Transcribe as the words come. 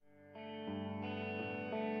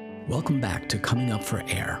Welcome back to Coming Up for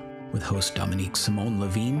Air with host Dominique Simone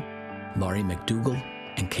Levine, Laurie McDougall,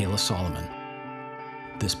 and Kayla Solomon.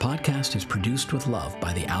 This podcast is produced with love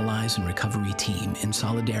by the Allies and Recovery team in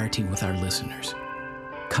solidarity with our listeners.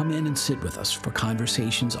 Come in and sit with us for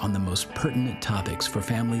conversations on the most pertinent topics for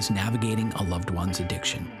families navigating a loved one's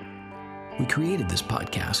addiction. We created this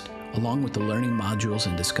podcast, along with the learning modules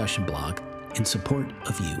and discussion blog, in support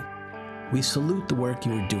of you. We salute the work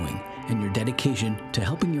you are doing and your dedication to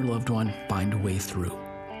helping your loved one find a way through.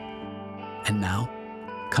 And now,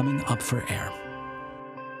 Coming Up for Air.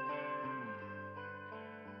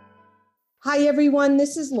 Hi, everyone.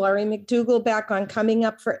 This is Laurie McDougall back on Coming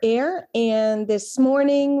Up for Air. And this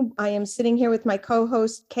morning, I am sitting here with my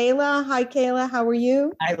co-host, Kayla. Hi, Kayla. How are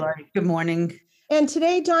you? Hi, Laurie. Good morning. And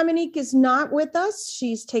today, Dominique is not with us.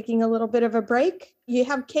 She's taking a little bit of a break. You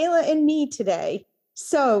have Kayla and me today.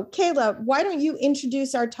 So, Kayla, why don't you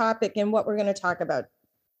introduce our topic and what we're going to talk about?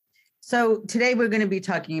 So today we're going to be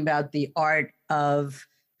talking about the art of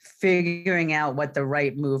figuring out what the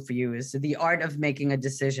right move for you is, the art of making a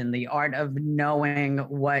decision, the art of knowing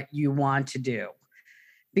what you want to do.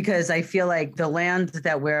 Because I feel like the land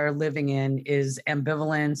that we're living in is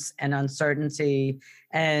ambivalence and uncertainty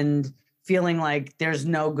and feeling like there's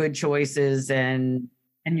no good choices and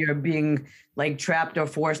you're being like trapped or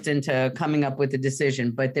forced into coming up with a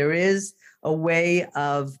decision. But there is a way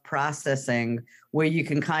of processing where you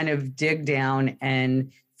can kind of dig down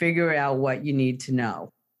and figure out what you need to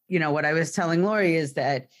know. You know, what I was telling Laurie is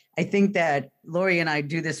that I think that Laurie and I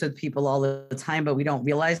do this with people all the time, but we don't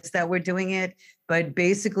realize that we're doing it. But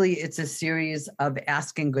basically, it's a series of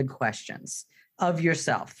asking good questions of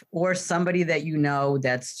yourself or somebody that you know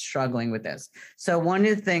that's struggling with this. So one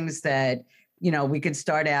of the things that, you know, we could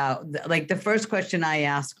start out, like the first question I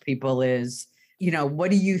ask people is, you know,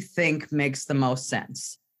 what do you think makes the most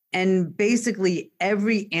sense? And basically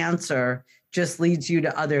every answer just leads you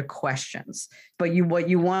to other questions. But what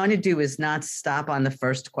you want to do is not stop on the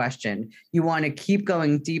first question. You want to keep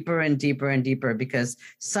going deeper and deeper and deeper, because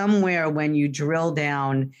somewhere when you drill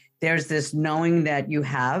down, there's this knowing that you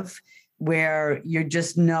have where you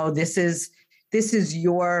just know this is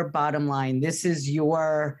your bottom line. This is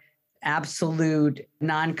your absolute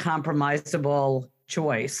non-compromisable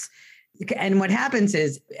choice. And what happens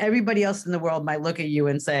is everybody else in the world might look at you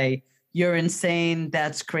and say, you're insane,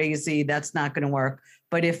 that's crazy, that's not going to work.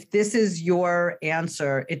 But if this is your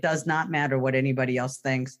answer, it does not matter what anybody else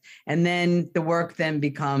thinks. And then the work then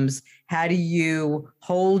becomes, how do you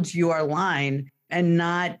hold your line and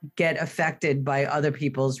not get affected by other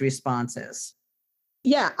people's responses?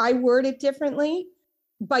 Yeah, I word it differently.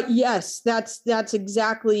 But yes, that's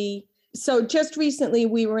exactly. So just recently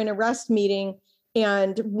we were in a REST meeting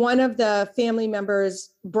and one of the family members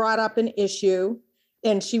brought up an issue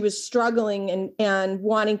and she was struggling and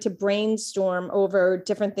wanting to brainstorm over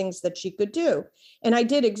different things that she could do. And I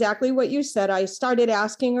did exactly what you said. I started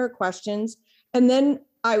asking her questions. And then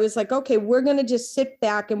I was like, okay, we're going to just sit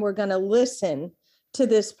back and we're going to listen to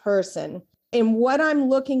this person. And what I'm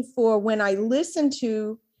looking for when I listen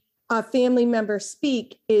to a family member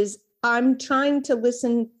speak is I'm trying to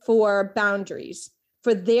listen for boundaries,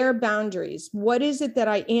 for their boundaries. What is it that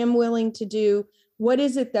I am willing to do? What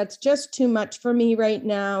is it that's just too much for me right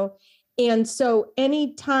now? And so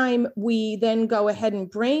anytime we then go ahead and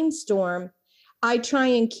brainstorm, I try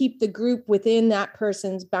and keep the group within that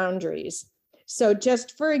person's boundaries. So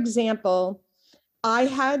just for example, I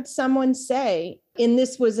had someone say, and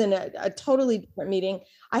this was in a totally different meeting,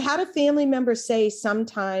 I had a family member say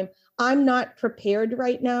sometime, I'm not prepared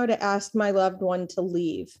right now to ask my loved one to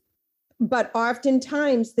leave. But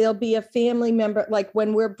oftentimes there'll be a family member, like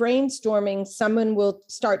when we're brainstorming, someone will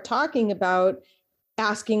start talking about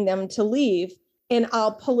asking them to leave, and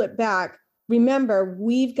I'll pull it back. Remember,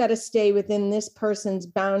 we've got to stay within this person's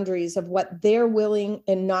boundaries of what they're willing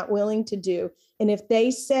and not willing to do. And if they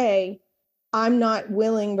say, I'm not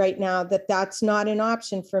willing right now, that's not an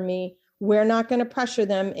option for me, we're not going to pressure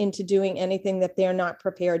them into doing anything that they're not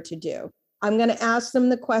prepared to do. I'm going to ask them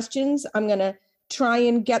the questions. I'm going to try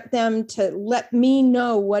and get them to let me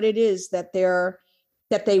know what it is that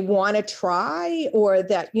they want to try, or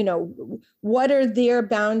that, you know, what are their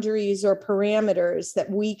boundaries or parameters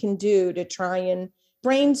that we can do to try and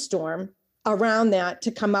brainstorm around that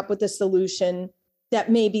to come up with a solution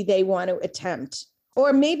that maybe they want to attempt,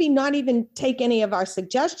 or maybe not even take any of our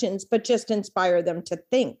suggestions, but just inspire them to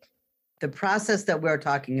think. The process that we're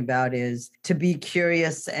talking about is to be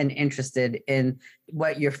curious and interested in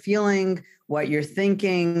what you're feeling, what you're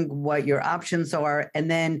thinking, what your options are,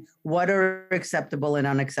 and then what are acceptable and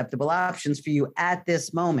unacceptable options for you at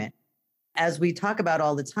this moment. As we talk about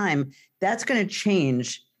all the time, that's going to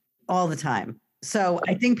change all the time. So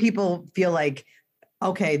I think people feel like,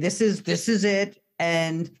 okay, this is it.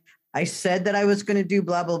 And I said that I was going to do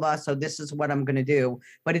blah, blah, blah. So this is what I'm going to do,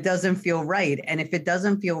 but it doesn't feel right. And if it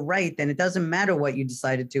doesn't feel right, then it doesn't matter what you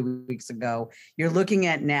decided 2 weeks ago. You're looking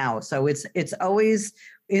at now. So it's always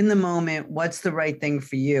in the moment, what's the right thing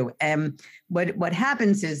for you? And what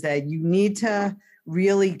happens is that you need to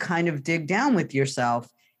really kind of dig down with yourself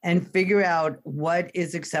and figure out what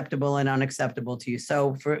is acceptable and unacceptable to you.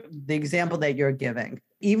 So for the example that you're giving,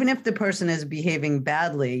 even if the person is behaving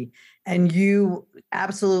badly and you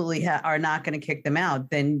absolutely are not going to kick them out,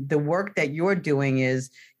 then the work that you're doing is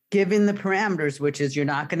given the parameters, which is you're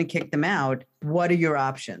not going to kick them out. What are your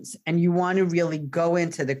options? And you want to really go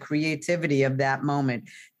into the creativity of that moment.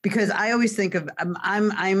 Because I always think of,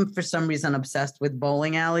 I'm for some reason obsessed with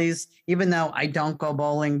bowling alleys, even though I don't go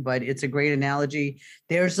bowling, but it's a great analogy.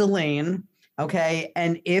 There's a lane, okay?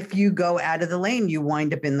 And if you go out of the lane, you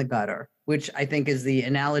wind up in the gutter, which I think is the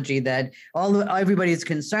analogy that everybody's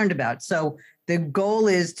concerned about. So the goal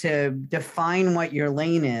is to define what your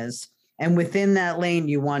lane is. And within that lane,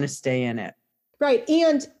 you want to stay in it. Right.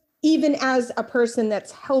 And even as a person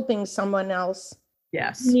that's helping someone else,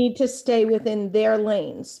 yes, you need to stay within their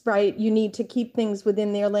lanes, right? You need to keep things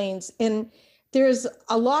within their lanes. And there's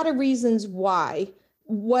a lot of reasons why.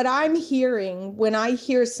 What I'm hearing when I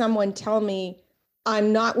hear someone tell me,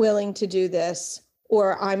 I'm not willing to do this,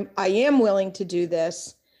 or I am willing to do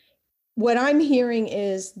this, what I'm hearing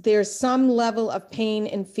is there's some level of pain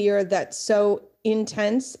and fear that's so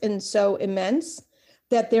intense and so immense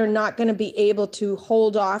that they're not going to be able to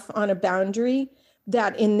hold off on a boundary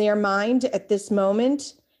that in their mind at this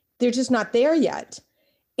moment, they're just not there yet.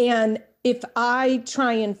 And if I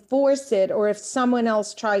try and force it, or if someone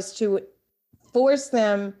else tries to force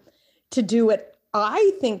them to do what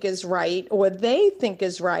I think is right, or they think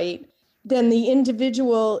is right, then the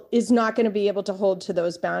individual is not going to be able to hold to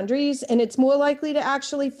those boundaries. And it's more likely to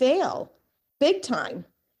actually fail big time.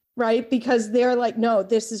 Right? Because they're like, no,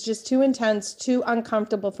 this is just too intense, too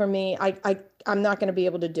uncomfortable for me. I'm not going to be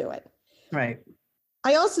able to do it. Right.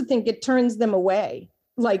 I also think it turns them away.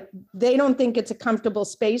 Like they don't think it's a comfortable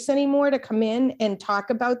space anymore to come in and talk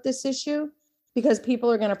about this issue because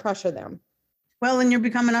people are going to pressure them. Well, and you're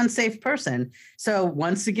becoming an unsafe person. So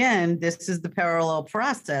once again, this is the parallel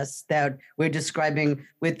process that we're describing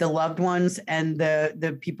with the loved ones and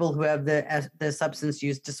the people who have the substance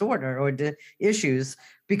use disorder or the issues,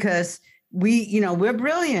 because we're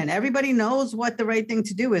brilliant. Everybody knows what the right thing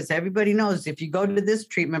to do is. Everybody knows if you go to this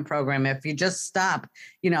treatment program, if you just stop,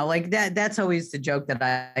 like that's always the joke that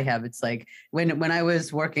I have. It's like when I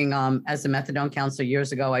was working as a methadone counselor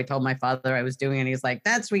years ago, I told my father I was doing it. And he's like,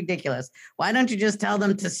 that's ridiculous. Why don't you just tell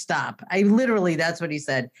them to stop? That's what he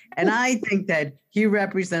said. And I think that he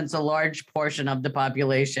represents a large portion of the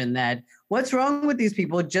population that what's wrong with these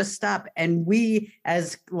people? Just stop. And we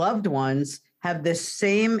as loved ones have the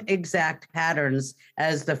same exact patterns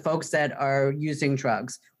as the folks that are using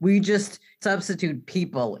drugs. We just substitute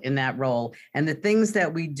people in that role. And the things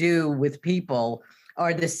that we do with people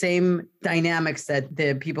are the same dynamics that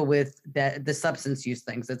the people with the substance use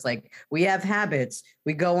things. It's like we have habits,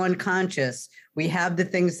 we go unconscious, we have the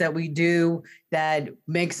things that we do that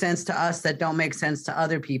make sense to us that don't make sense to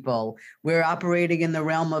other people. We're operating in the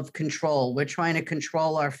realm of control. We're trying to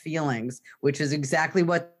control our feelings, which is exactly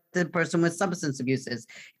what the person with substance abuse is.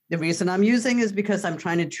 The reason I'm using is because I'm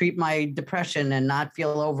trying to treat my depression and not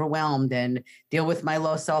feel overwhelmed and deal with my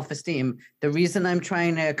low self-esteem. The reason I'm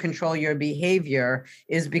trying to control your behavior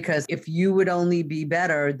is because if you would only be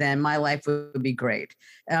better, then my life would be great,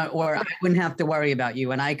 or I wouldn't have to worry about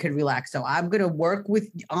you and I could relax. So I'm going to work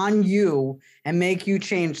on you and make you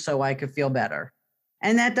change so I could feel better.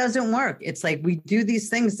 And that doesn't work. It's like we do these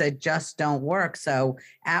things that just don't work. So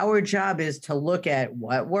our job is to look at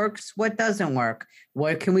what works, what doesn't work.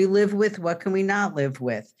 What can we live with? What can we not live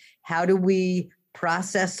with? How do we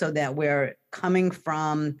process so that we're coming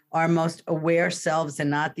from our most aware selves and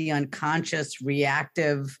not the unconscious,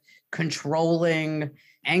 reactive, controlling,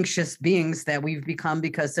 anxious beings that we've become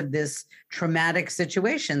because of this traumatic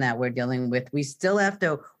situation that we're dealing with. We still have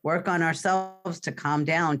to work on ourselves to calm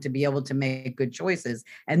down, to be able to make good choices.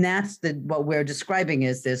 And that's what we're describing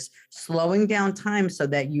is this slowing down time so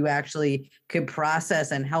that you actually could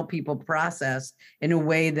process and help people process in a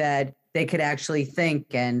way that they could actually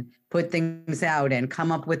think and put things out and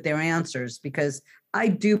come up with their answers. Because I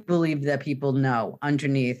do believe that people know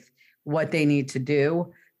underneath what they need to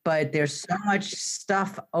do, but there's so much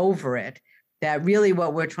stuff over it that really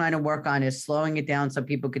what we're trying to work on is slowing it down so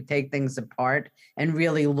people could take things apart and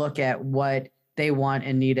really look at what they want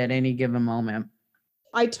and need at any given moment.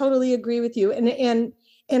 I totally agree with you. And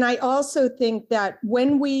And I also think that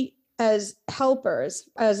when we, as helpers,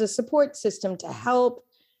 as a support system to help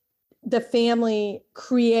the family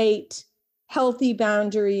create healthy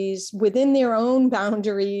boundaries within their own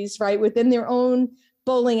boundaries, right? Within their own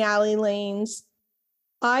bowling alley lanes.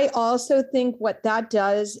 I also think what that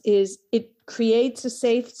does is it creates a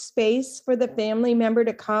safe space for the family member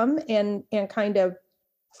to come and kind of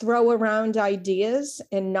throw around ideas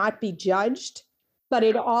and not be judged. But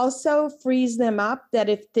it also frees them up that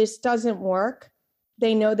if this doesn't work,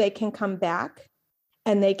 they know they can come back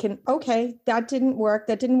and they can, okay, that didn't work.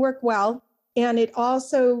 That didn't work well. And it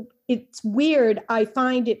also, it's weird. I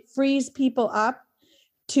find it frees people up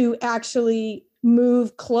to actually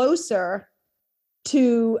move closer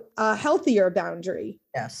to a healthier boundary.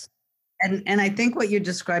 Yes. And I think what you're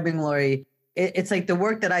describing, Lori, it's like the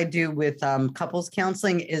work that I do with couples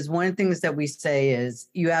counseling is one of the things that we say is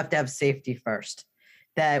you have to have safety first.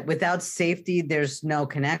 That without safety, there's no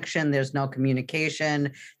connection, there's no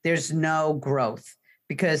communication, there's no growth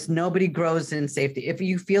because nobody grows in safety. If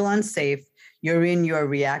you feel unsafe, you're in your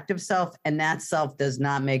reactive self, and that self does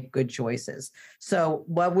not make good choices. So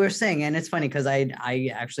what we're saying, and it's funny because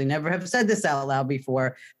I actually never have said this out loud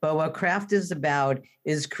before, but what CRAFT is about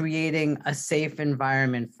is creating a safe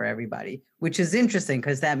environment for everybody, which is interesting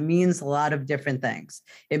because that means a lot of different things.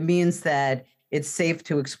 It means that it's safe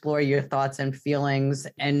to explore your thoughts and feelings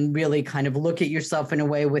and really kind of look at yourself in a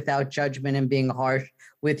way without judgment and being harsh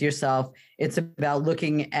with yourself. It's about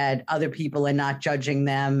looking at other people and not judging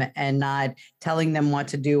them and not telling them what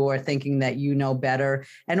to do or thinking that you know better.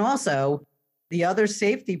 And also, the other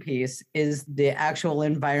safety piece is the actual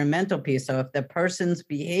environmental piece. So if the person's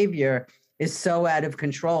behavior is so out of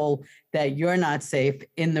control that you're not safe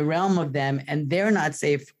in the realm of them and they're not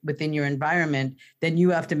safe within your environment, then you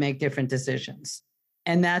have to make different decisions.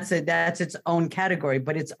 And that's its own category,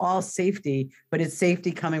 but it's all safety, but it's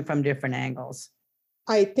safety coming from different angles.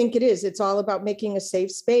 I think it is. It's all about making a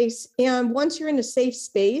safe space. And once you're in a safe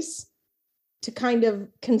space, to kind of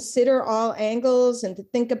consider all angles and to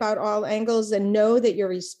think about all angles and know that you're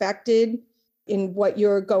respected in what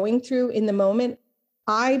you're going through in the moment,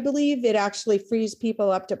 I believe it actually frees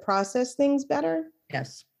people up to process things better.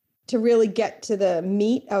 Yes. To really get to the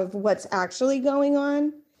meat of what's actually going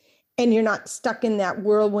on. And you're not stuck in that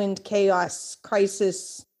whirlwind chaos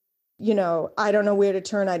crisis. I don't know where to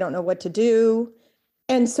turn. I don't know what to do.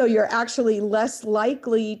 And so you're actually less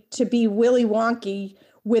likely to be willy wonky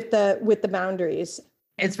with the boundaries.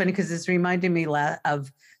 It's funny because it's reminding me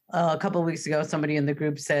of a couple of weeks ago, somebody in the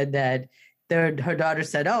group said that her daughter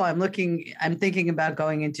said, "Oh, I'm thinking about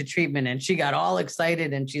going into treatment." And she got all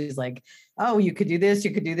excited and she's like, "Oh, you could do this,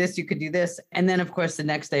 you could do this, you could do this." And then of course, the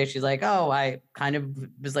next day she's like, "Oh, I kind of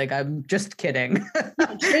was like, I'm just kidding."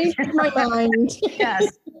 Changed my mind.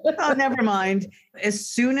 Yes. Oh, never mind. As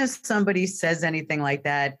soon as somebody says anything like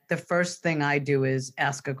that, the first thing I do is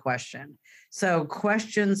ask a question. So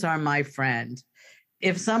questions are my friend.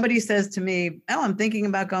 If somebody says to me, "Oh, I'm thinking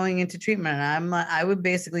about going into treatment," I would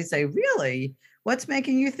basically say, "Really? What's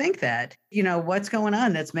making you think that? What's going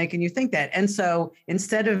on that's making you think that?" And so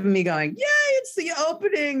instead of me going, "Yay, it's the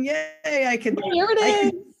opening. Yay, I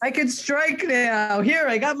can strike now. Here,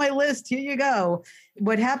 I got my list. Here you go."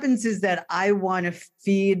 What happens is that I want to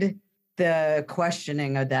feed the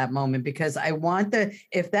questioning of that moment because I want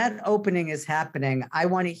if that opening is happening, I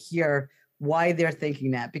want to hear why they're thinking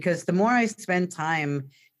that, because the more I spend time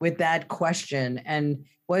with that question and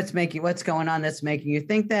what's going on that's making you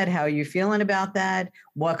think that, how are you feeling about that,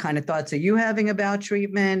 what kind of thoughts are you having about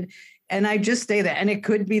treatment, and I just stay there. And it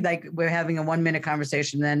could be like we're having a 1-minute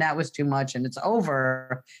conversation, and then that was too much and it's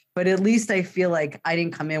over, but at least I feel like I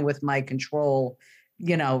didn't come in with my control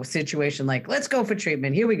situation, like, let's go for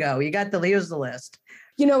treatment. Here we go. Here's the list.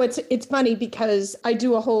 It's funny because I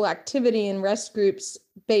do a whole activity in rest groups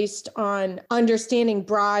based on understanding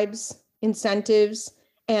bribes, incentives,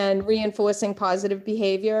 and reinforcing positive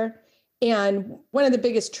behavior. And one of the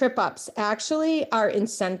biggest trip ups actually are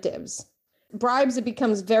incentives. Bribes, it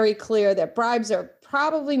becomes very clear that bribes are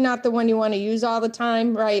probably not the one you want to use all the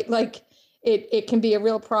time, right? Like it can be a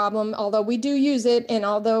real problem, although we do use it. And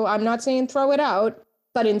although I'm not saying throw it out,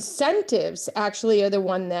 but incentives actually are the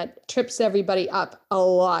one that trips everybody up a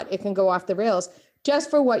lot. It can go off the rails. Just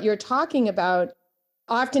for what you're talking about,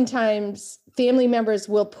 oftentimes family members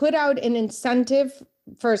will put out an incentive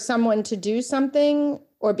for someone to do something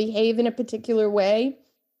or behave in a particular way.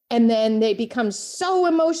 And then they become so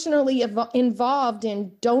emotionally involved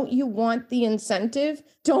in, don't you want the incentive?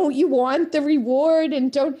 Don't you want the reward?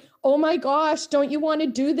 And oh my gosh, don't you want to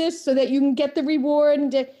do this so that you can get the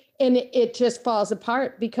reward? And it just falls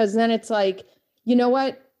apart because then it's like, you know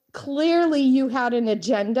what? Clearly you had an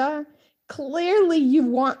agenda. Clearly you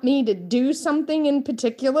want me to do something in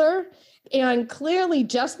particular. And clearly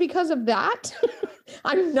just because of that,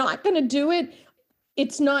 I'm not going to do it.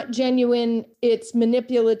 It's not genuine. It's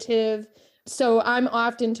manipulative. So I'm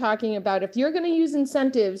often talking about, if you're going to use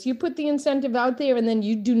incentives, you put the incentive out there and then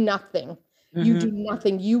you do nothing. You do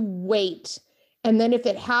nothing. You wait. And then if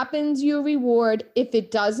it happens, you reward. If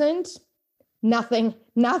it doesn't, nothing.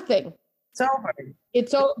 It's over.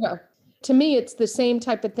 It's over. To me, it's the same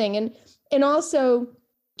type of thing. And also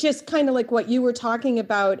just kind of like what you were talking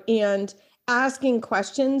about and asking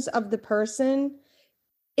questions of the person,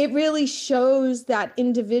 it really shows that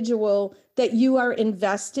individual that you are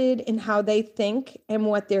invested in how they think and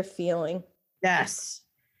what they're feeling. Yes.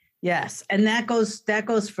 Yes. And that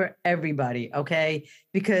goes for everybody. Okay.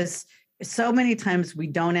 Because so many times we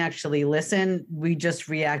don't actually listen. We just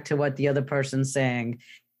react to what the other person's saying,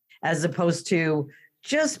 as opposed to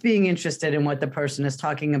just being interested in what the person is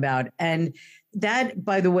talking about. And that,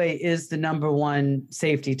 by the way, is the number one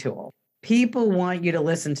safety tool. People want you to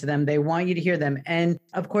listen to them. They want you to hear them. And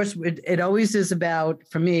of course, it always is about,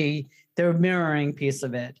 for me, the mirroring piece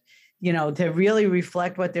of it, to really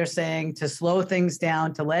reflect what they're saying, to slow things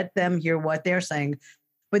down, to let them hear what they're saying.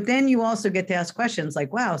 But then you also get to ask questions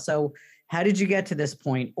like, wow, so how did you get to this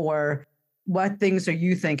point? Or what things are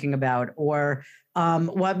you thinking about? Or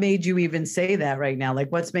what made you even say that right now?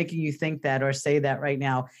 Like, what's making you think that or say that right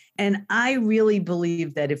now? And I really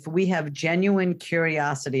believe that if we have genuine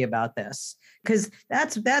curiosity about this, because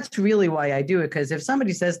that's really why I do it. Because if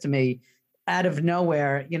somebody says to me out of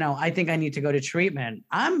nowhere, I think I need to go to treatment,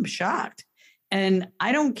 I'm shocked. And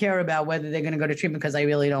I don't care about whether they're going to go to treatment because I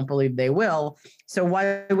really don't believe they will. So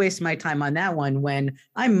why waste my time on that one when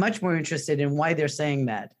I'm much more interested in why they're saying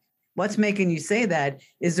that? What's making you say that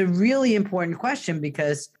is a really important question,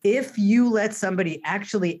 because if you let somebody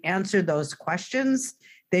actually answer those questions,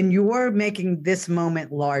 then you're making this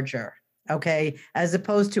moment larger, okay? As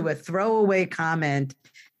opposed to a throwaway comment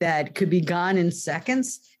that could be gone in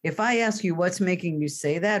seconds. If I ask you what's making you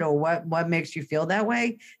say that or what makes you feel that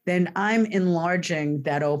way, then I'm enlarging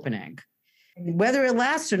that opening. Whether it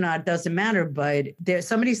lasts or not doesn't matter, but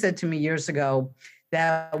somebody said to me years ago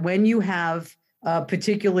that when you have a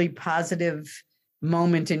particularly positive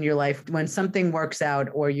moment in your life, when something works out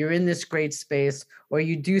or you're in this great space or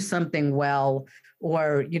you do something well,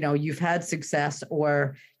 or you've had success,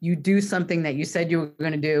 or you do something that you said you were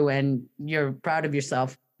going to do and you're proud of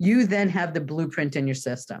yourself, you then have the blueprint in your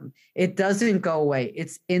system. It doesn't go away.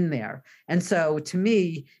 It's in there. And so to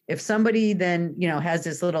me, if somebody then, has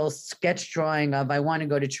this little sketch drawing of, I want to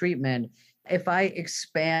go to treatment, if I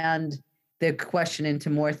expand the question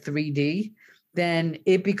into more 3D, then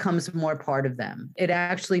it becomes more part of them. It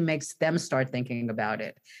actually makes them start thinking about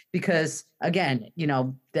it. Because again,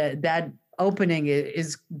 that opening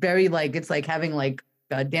is very it's like having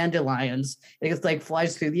dandelions. It's like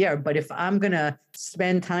flies through the air. But if I'm going to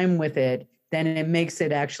spend time with it, then it makes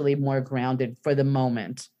it actually more grounded for the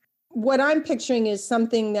moment. What I'm picturing is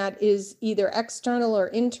something that is either external or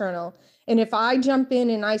internal. And if I jump in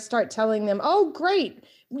and I start telling them, oh, great,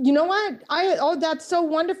 you know what? That's so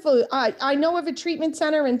wonderful. I know of a treatment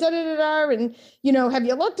center and and have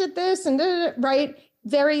you looked at this and right?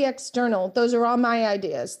 Very external. Those are all my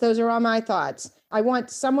ideas. Those are all my thoughts. I want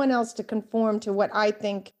someone else to conform to what I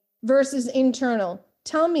think versus internal.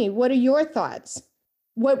 Tell me, what are your thoughts?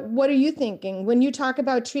 What are you thinking? When you talk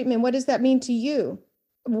about treatment, what does that mean to you?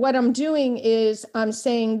 What I'm doing is I'm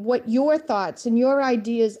saying what your thoughts and your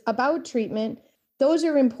ideas about treatment, those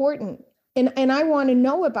are important. And I want to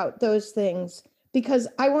know about those things because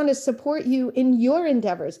I want to support you in your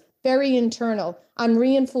endeavors. Very internal. I'm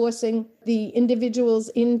reinforcing the individual's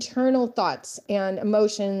internal thoughts and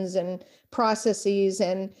emotions and processes.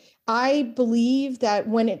 And I believe that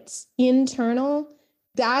when it's internal,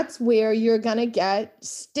 that's where you're going to get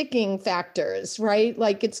sticking factors, right?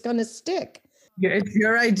 Like it's going to stick. It's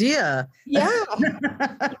your idea. Yeah.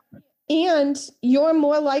 And you're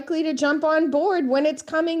more likely to jump on board when it's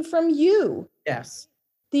coming from you. Yes.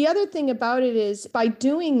 The other thing about it is by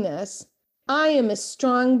doing this, I am a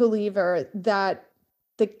strong believer that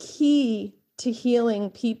the key to healing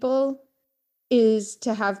people is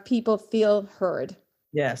to have people feel heard.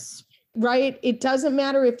 Yes. Right? It doesn't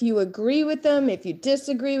matter if you agree with them, if you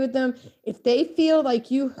disagree with them. If they feel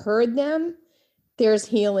like you heard them, there's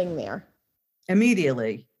healing there.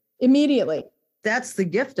 Immediately. That's the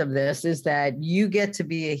gift of this, is that you get to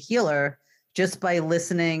be a healer just by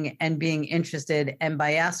listening and being interested and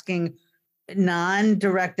by asking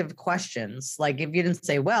non-directive questions. Like if you didn't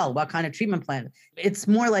say, well, what kind of treatment plan? It's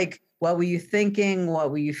more like, What were you thinking? What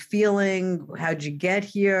were you feeling? How'd you get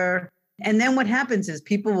here? And then what happens is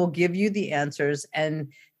people will give you the answers.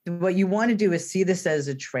 And what you want to do is see this as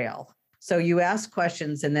a trail. So you ask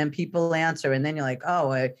questions and then people answer. And then you're like,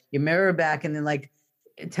 oh, you mirror back and then like,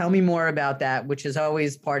 tell me more about that, which is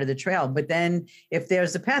always part of the trail. But then if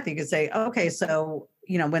there's a path, you could say, okay, so,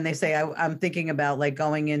 when they say I'm thinking about like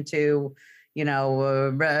going into, an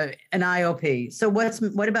IOP. So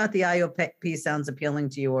what about the IOP sounds appealing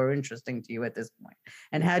to you or interesting to you at this point?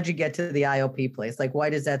 And how'd you get to the IOP place? Like, why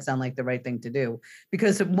does that sound like the right thing to do?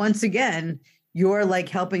 Because once again, you're like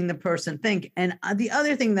helping the person think. And the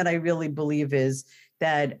other thing that I really believe is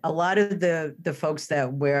that a lot of the folks that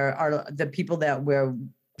are the people that we're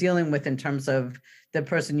dealing with in terms of the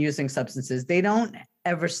person using substances, they don't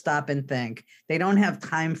ever stop and think. They don't have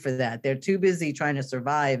time for that. They're too busy trying to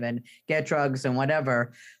survive and get drugs and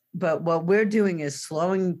whatever. But what we're doing is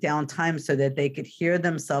slowing down time so that they could hear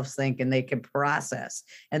themselves think and they can process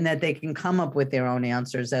and that they can come up with their own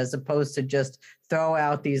answers as opposed to just throw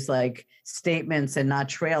out these like statements and not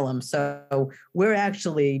trail them. So we're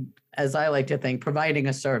actually, as I like to think, providing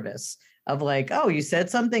a service of like, oh, you said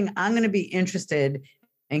something, I'm going to be interested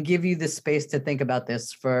and give you the space to think about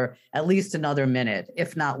this for at least another minute,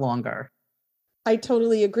 if not longer. I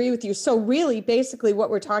totally agree with you. So really, basically what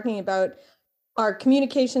we're talking about are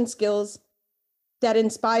communication skills that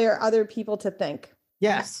inspire other people to think.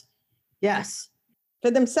 Yes. Yes. For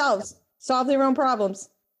themselves, solve their own problems.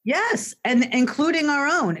 Yes. And including our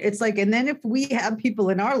own. It's like, and then if we have people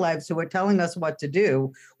in our lives who are telling us what to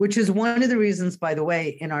do, which is one of the reasons, by the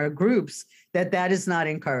way, in our groups, that is not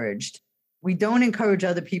encouraged. We don't encourage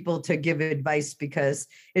other people to give advice because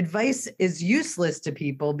advice is useless to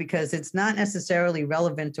people because it's not necessarily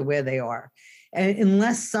relevant to where they are. And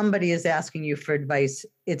unless somebody is asking you for advice,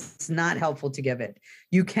 it's not helpful to give it.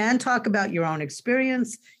 You can talk about your own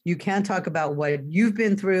experience. You can talk about what you've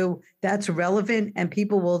been through. That's relevant, and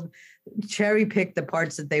people will cherry pick the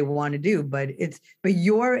parts that they want to do. But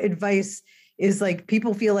your advice is like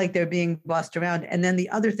people feel like they're being bossed around. And then the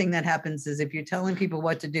other thing that happens is if you're telling people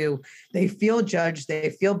what to do, they feel judged,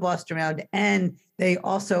 they feel bossed around, and they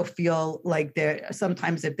also feel like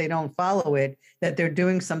sometimes if they don't follow it, that they're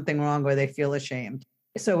doing something wrong or they feel ashamed.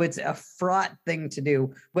 So it's a fraught thing to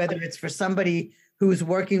do, whether it's for somebody who's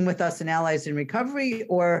working with us in Allies in Recovery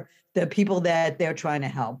or the people that they're trying to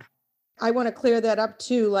help. I want to clear that up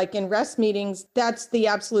too. Like in rest meetings, that's the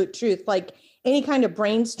absolute truth. Like any kind of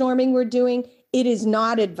brainstorming we're doing, it is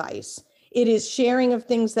not advice. It is sharing of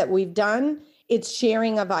things that we've done. It's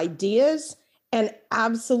sharing of ideas. And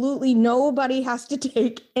absolutely nobody has to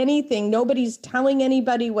take anything. Nobody's telling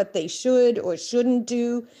anybody what they should or shouldn't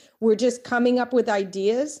do. We're just coming up with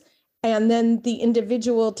ideas. And then the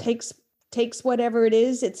individual takes whatever it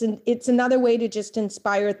is. It's another way to just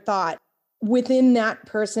inspire thought within that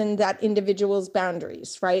person, that individual's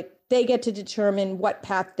boundaries, right? They get to determine what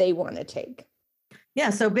path they want to take. Yeah.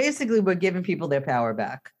 So basically we're giving people their power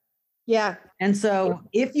back. Yeah. And so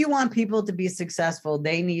if you want people to be successful,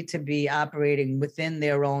 they need to be operating within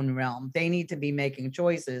their own realm. They need to be making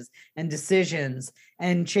choices and decisions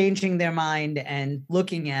and changing their mind and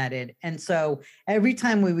looking at it. And so every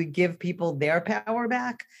time we would give people their power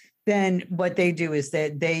back, then what they do is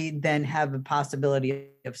that they then have a possibility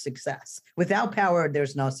of success. Without power,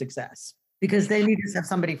 there's no success because they need to have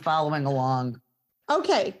somebody following along.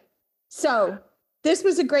 Okay. So this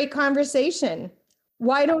was a great conversation.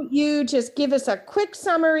 Why don't you just give us a quick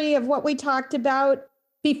summary of what we talked about?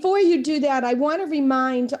 Before you do that, I want to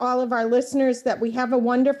remind all of our listeners that we have a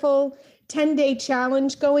wonderful 10-day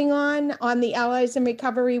challenge going on the Allies in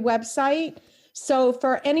Recovery website. So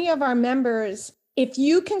for any of our members, if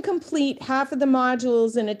you can complete half of the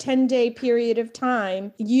modules in a 10-day period of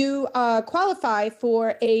time, you qualify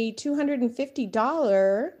for a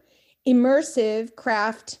 $250 immersive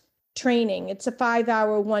craft training. It's a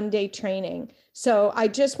 5-hour, 1-day training. So I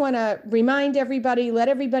just want to remind everybody, let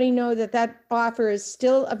everybody know that offer is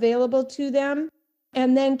still available to them.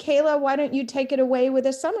 And then Kayla, why don't you take it away with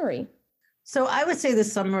a summary? So I would say the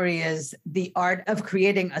summary is the art of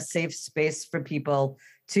creating a safe space for people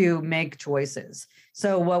to make choices.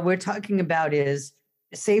 So what we're talking about is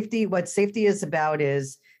safety. What safety is about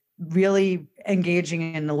is really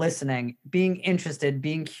engaging in the listening, being interested,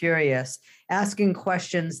 being curious, asking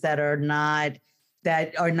questions that are not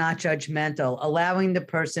judgmental, allowing the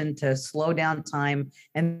person to slow down time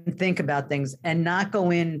and think about things and not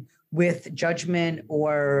go in with judgment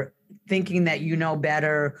or thinking that you know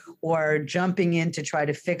better or jumping in to try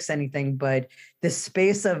to fix anything. But the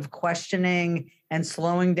space of questioning and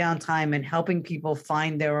slowing down time and helping people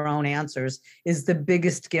find their own answers is the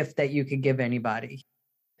biggest gift that you could give anybody.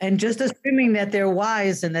 And just assuming that they're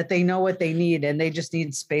wise and that they know what they need and they just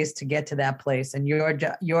need space to get to that place. And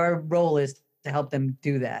your role is to help them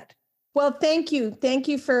do that. Well, thank you. Thank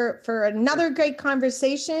you for another great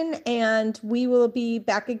conversation. And we will be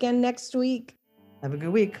back again next week. Have a good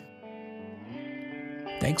week.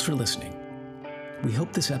 Thanks for listening. We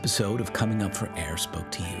hope this episode of Coming Up for Air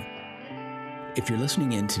spoke to you. If you're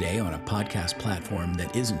listening in today on a podcast platform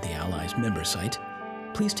that isn't the Allies member site,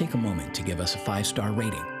 please take a moment to give us a 5-star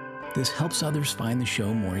rating. This helps others find the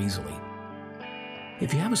show more easily.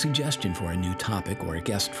 If you have a suggestion for a new topic or a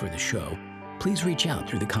guest for the show, please reach out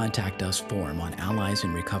through the Contact Us form on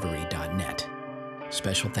alliesinrecovery.net.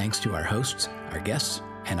 Special thanks to our hosts, our guests,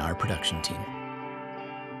 and our production team.